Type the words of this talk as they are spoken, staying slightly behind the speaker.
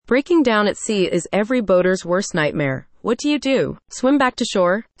Breaking down at sea is every boater's worst nightmare. What do? Swim back to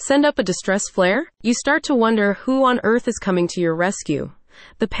shore? Send up a distress flare? You start to wonder who on earth is coming to your rescue.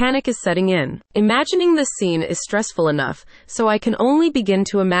 The panic is setting in. Imagining this scene is stressful enough, so I can only begin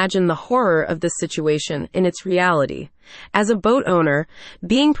to imagine the horror of this situation in its reality. As a boat owner,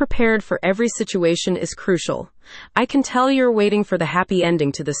 being prepared for every situation is crucial. I can tell you're waiting for the happy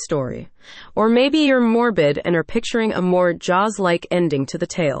ending to this story. Or maybe you're morbid and are picturing a more Jaws-like ending to the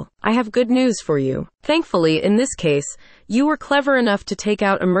tale. I have good news for you. Thankfully, in this case, you were clever enough to take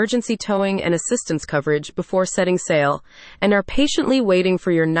out emergency towing and assistance coverage before setting sail, and are patiently waiting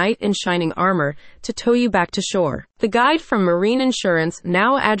for your knight in shining armor to tow you back to shore. The guide from Marine Insurance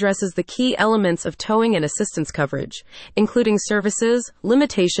now addresses the key elements of towing and assistance coverage, including services,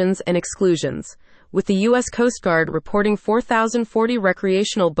 limitations, and exclusions. With the U.S. Coast Guard reporting 4,040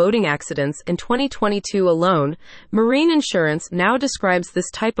 recreational boating accidents in 2022 alone, Marine Insurance now describes this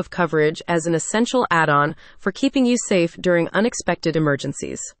type of coverage as an essential add-on for keeping you safe during unexpected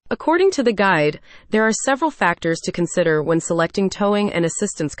emergencies. According to the guide, there are several factors to consider when selecting towing and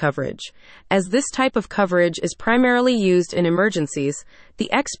assistance coverage. As this type of coverage is primarily used in emergencies,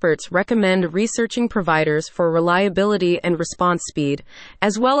 the experts recommend researching providers for reliability and response speed,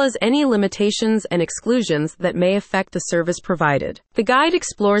 as well as any limitations and exclusions that may affect the service provided. The guide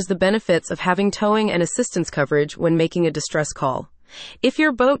explores the benefits of having towing and assistance coverage when making a distress call. If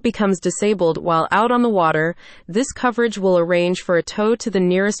your boat becomes disabled while out on the water, this coverage will arrange for a tow to the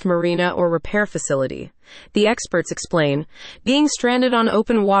nearest marina or repair facility. The experts explain, being stranded on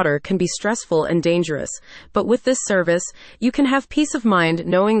open water can be stressful and dangerous, but with this service, you can have peace of mind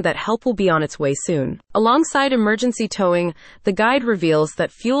knowing that help will be on its way soon. Alongside emergency towing, the guide reveals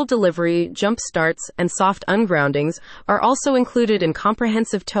that fuel delivery, jump starts, and soft ungroundings are also included in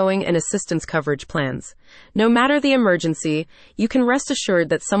comprehensive towing and assistance coverage plans. No matter the emergency, you can rest assured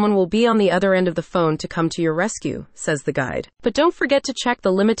that someone will be on the other end of the phone to come to your rescue, says the guide. But don't forget to check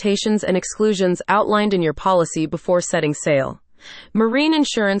the limitations and exclusions outlined in your policy before setting sail. Marine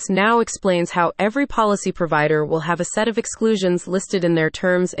Insurance now explains how every policy provider will have a set of exclusions listed in their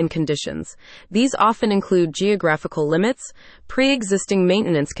terms and conditions. These often include geographical limits, pre-existing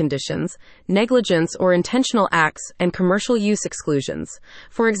maintenance conditions, negligence or intentional acts, and commercial use exclusions.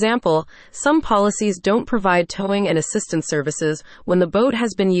 For example, some policies don't provide towing and assistance services when the boat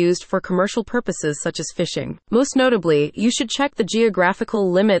has been used for commercial purposes such as fishing. Most notably, you should check the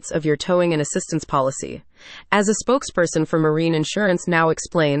geographical limits of your towing and assistance policy. As a spokesperson for Marine Insurance now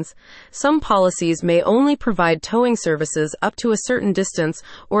explains, some policies may only provide towing services up to a certain distance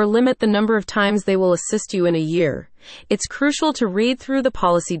or limit the number of times they will assist you in a year. It's crucial to read through the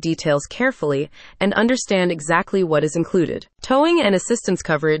policy details carefully and understand exactly what is included. Towing and assistance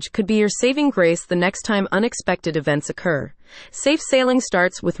coverage could be your saving grace the next time unexpected events occur. Safe sailing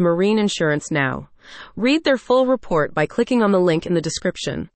starts with Marine Insurance now. Read their full report by clicking on the link in the description.